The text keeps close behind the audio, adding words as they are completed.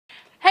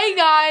Hey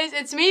guys,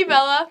 it's me,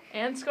 Bella.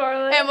 And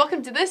Scarlett. And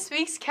welcome to this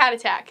week's Cat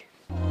Attack.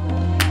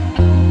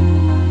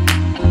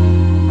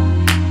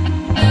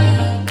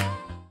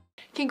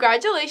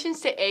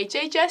 Congratulations to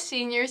HHS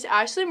seniors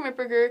Ashley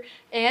Ripperger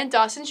and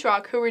Dawson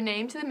Schrock, who were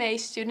named to the May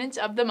Students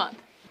of the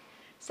Month.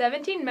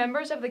 17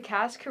 members of the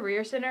Cass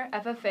Career Center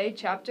FFA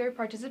chapter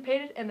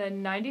participated in the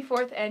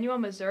 94th Annual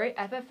Missouri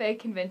FFA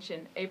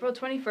Convention, April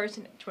 21st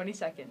and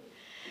 22nd.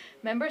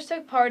 Members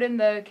took part in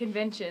the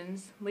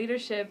conventions,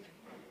 leadership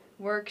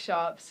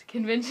workshops,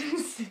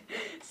 convention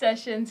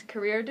sessions,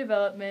 career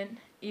development,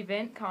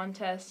 event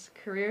contests,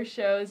 career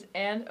shows,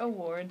 and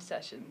award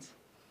sessions.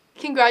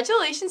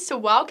 Congratulations to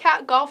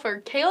Wildcat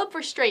golfer Caleb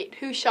Verstraete,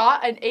 who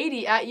shot an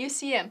 80 at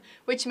UCM,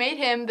 which made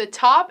him the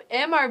top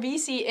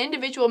MRVC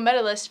individual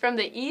medalist from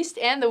the East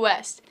and the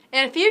West.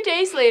 And a few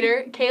days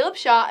later, Caleb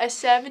shot a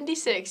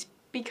 76,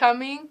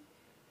 becoming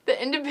the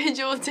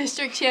individual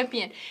district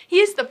champion. He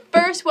is the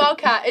first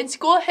Wildcat in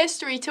school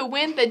history to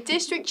win the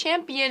district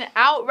champion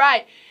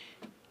outright.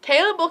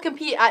 Caleb will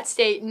compete at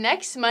state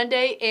next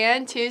Monday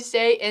and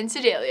Tuesday in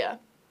Sedalia.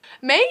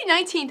 May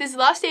 19th is the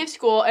last day of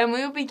school, and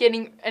we will be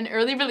getting an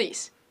early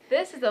release.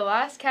 This is the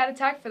last Cat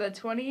Attack for the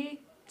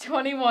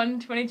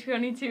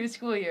 2021-2022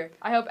 school year.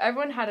 I hope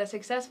everyone had a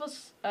successful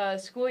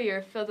school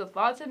year filled with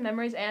lots of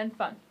memories and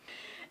fun.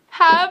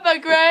 Have a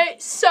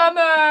great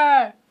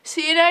summer!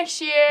 See you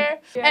next year!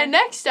 Yeah. And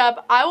next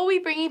up, I will be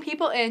bringing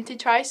people in to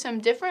try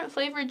some different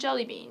flavored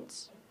jelly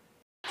beans.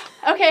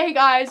 Okay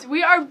guys,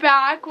 we are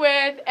back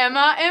with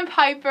Emma and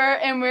Piper,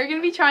 and we're going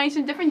to be trying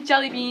some different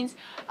jelly beans.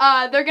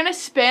 They're going to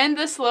spin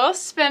this little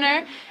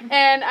spinner,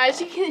 and as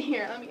you can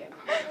hear, let me get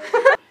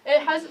it. It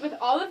has with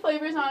all the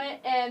flavors on it,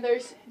 and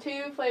there's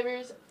two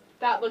flavors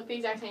that look the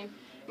exact same.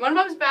 One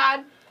of them's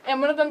bad, and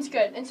one of them's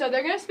good. And so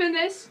they're going to spin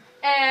this,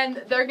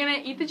 and they're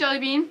going to eat the jelly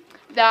bean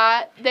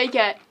that they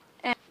get.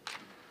 And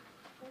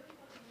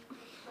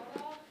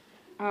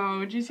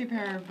oh, juicy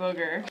pear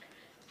booger.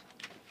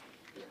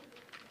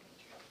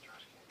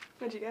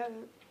 What'd you get?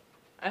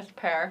 It's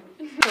pear.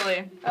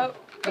 Really? Oh.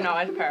 No,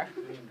 it's pear.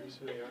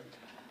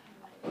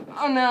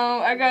 Oh no,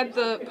 I got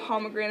the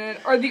pomegranate,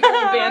 or the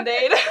old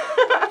Band-Aid.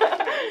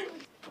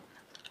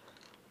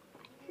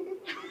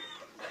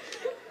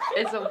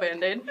 It's a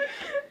Band-Aid.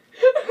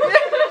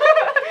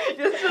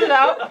 Just spit it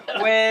out.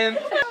 Wimp.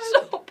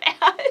 So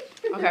bad.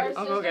 Okay,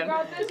 I'll go again.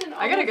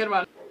 I got a good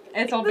one.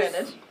 It's all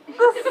Band-Aid.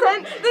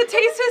 The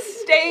taste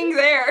is staying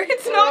there.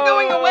 It's not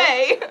going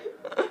away.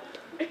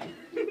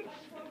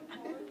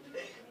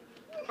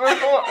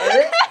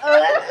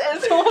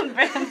 It's all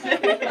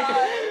Band-Aid.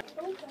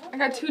 I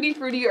got Tutti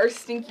Frutti or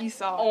Stinky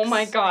Socks. Oh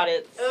my god,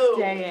 it's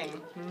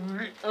staying.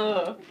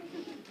 Ugh.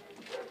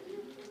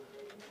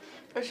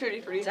 Or Tutti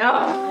Frutti.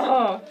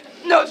 Oh.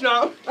 No, it's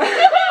not. no,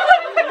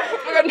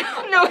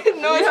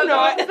 it's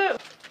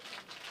not.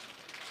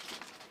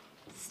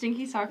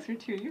 Stinky Socks or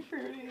Tutti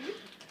Frutti.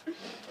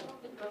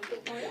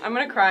 I'm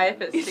gonna cry if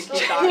it's Stinky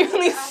Socks.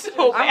 Genuinely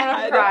so bad. I'm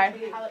gonna cry.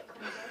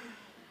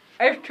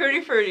 It's Tutti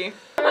Frutti.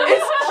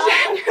 It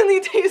genuinely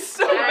tastes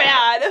so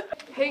bad.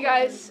 Hey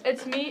guys,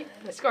 it's me,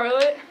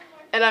 Scarlett.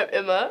 And I'm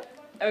Emma.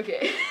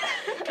 Okay.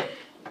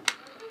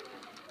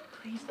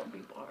 Please don't be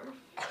barf.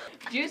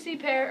 Juicy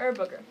pear or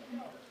booger?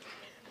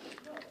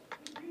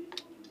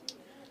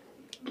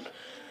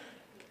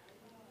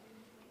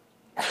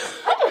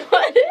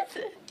 What is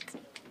it?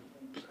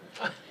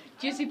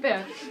 Juicy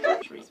pear.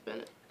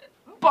 Respin it.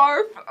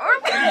 Barf or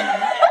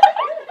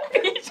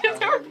Peaches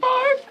or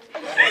barf?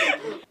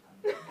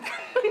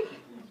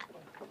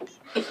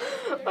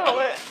 Oh,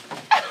 wait.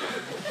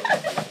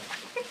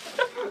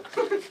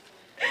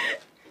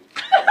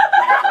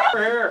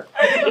 Prayer.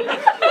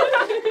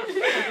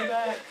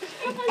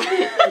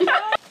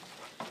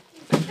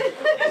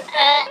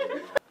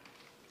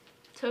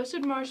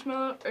 Toasted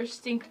marshmallow or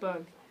stink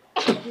bug? I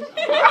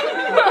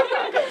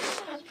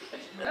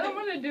don't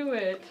want to do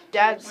it.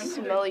 Dad's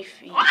smelly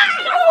feet. Like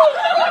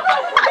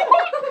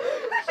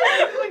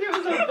it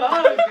was a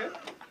bug.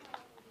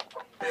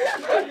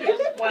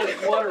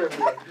 Water in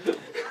there.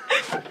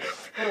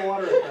 Put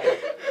water in there.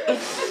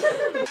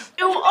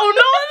 Oh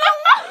no!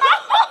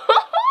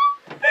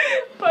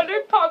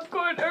 Buttered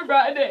popcorn or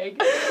rotten egg?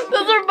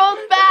 Those are both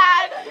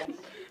bad.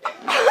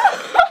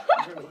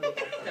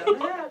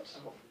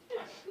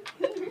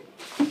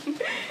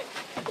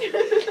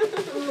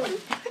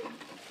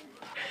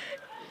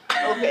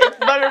 Okay, it's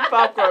buttered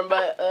popcorn,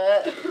 but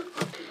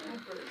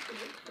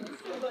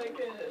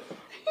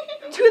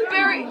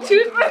Toothberry.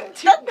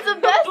 that's the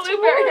best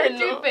Blueberry or one.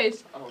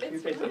 toothpaste? Oh,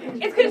 toothpaste.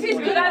 It's gonna taste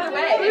good either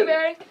way.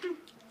 Blueberry.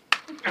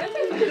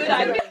 Good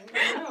either way.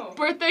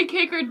 Birthday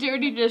cake or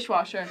dirty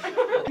dishwasher?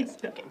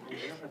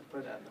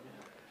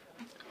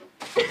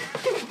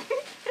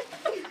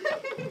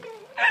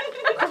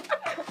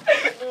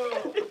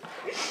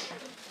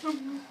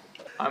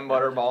 I'm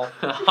Butterball.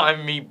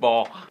 I'm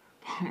Meatball.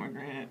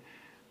 Pomegranate.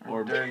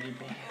 Or dirty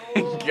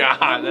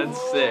God, that's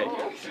sick.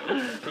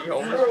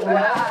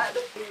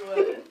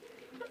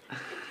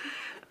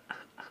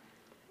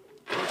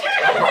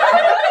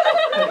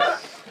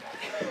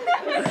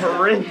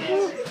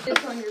 Horrendous.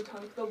 It's on your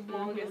tongue for the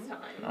longest time.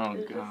 Oh,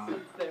 It just God.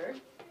 sits there.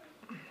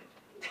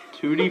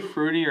 Tutti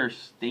Frutti or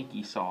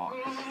Stinky Sauce?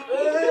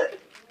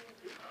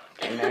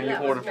 Okay, now you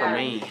That order was for bad.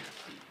 me.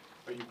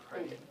 Are you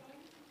praying?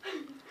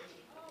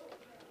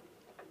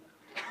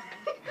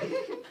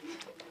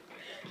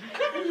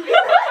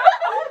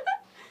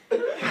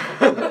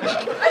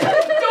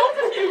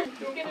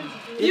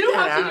 You don't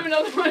have to do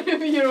another one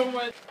if you don't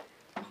want.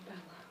 I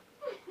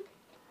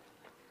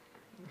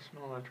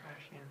smell that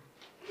trash can.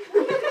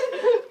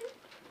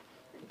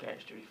 Okay,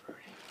 it's Tutti Frutti.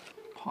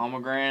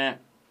 Pomegranate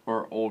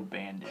or Old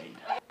Band-Aid?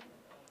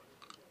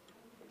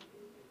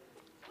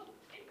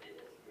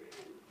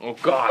 Oh,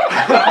 God.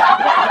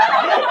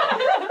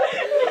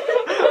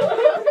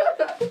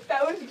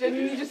 That was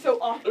genuinely just so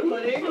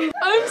off-putting.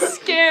 I'm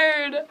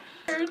scared.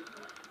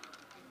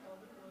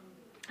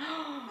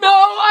 No,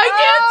 I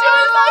can't do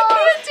it. I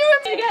can't do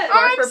it.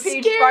 Bark I'm for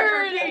peach, bark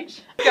for scared. peach.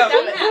 Go.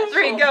 That's an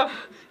 3, go.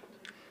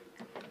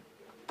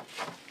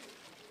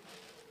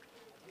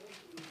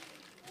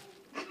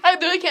 I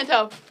literally can't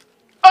tell. It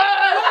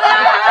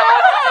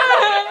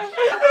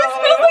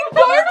smells like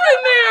barf in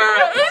there.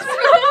 It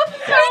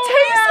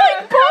tastes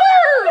like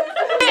barf.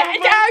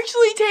 It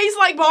actually tastes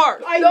like barf.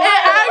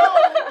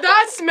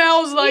 That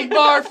smells like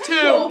barf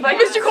too.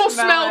 Mr. Cole,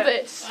 smell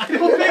this.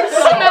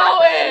 Smell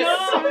it.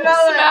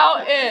 Smell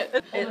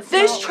it.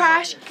 This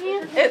trash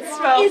can It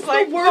smells is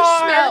like the worst barf.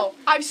 smell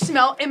I've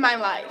smelled in my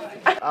life.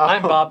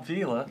 I'm Bob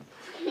Vila.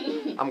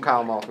 I'm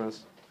Kyle Malkmus.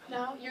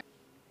 No, you're.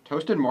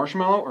 Toasted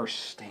marshmallow or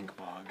stink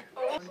bug?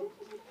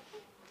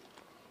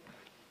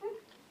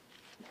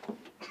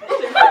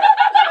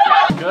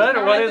 Good,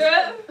 or what is?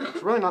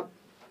 It's really not.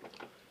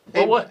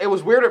 Well, It, what? it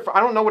was weird. I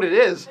don't know what it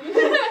is.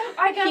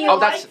 I got Oh,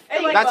 that's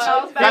it like that's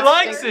smells that's He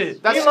likes stink,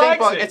 it. That's He stink likes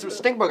bug. it. It's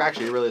stink bug.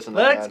 Actually, it really isn't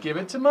that Let's bad. give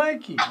it to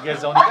Mikey. You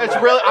guys don't. It's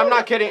really. I'm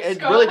not kidding.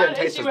 It really didn't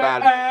taste as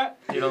bad.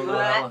 You don't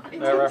know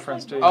that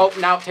reference, do you? Oh,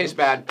 now it tastes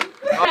bad.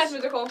 Yes,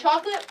 Mr. Cole.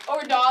 Chocolate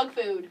or dog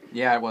food?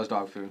 Yeah, it was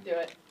dog food. Do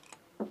it.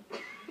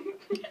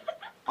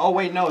 Oh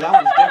wait, no, that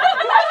one's different.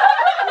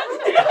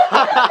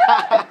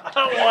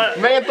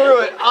 Man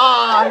threw it.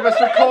 Ah,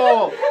 Mr.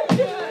 Cole.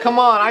 Come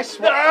on, I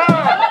swear.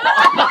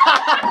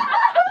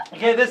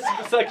 Okay, this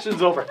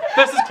section's over.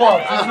 This is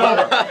closed. This is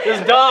over. This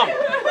is dumb.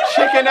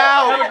 Chicken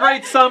out. Have a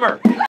great summer.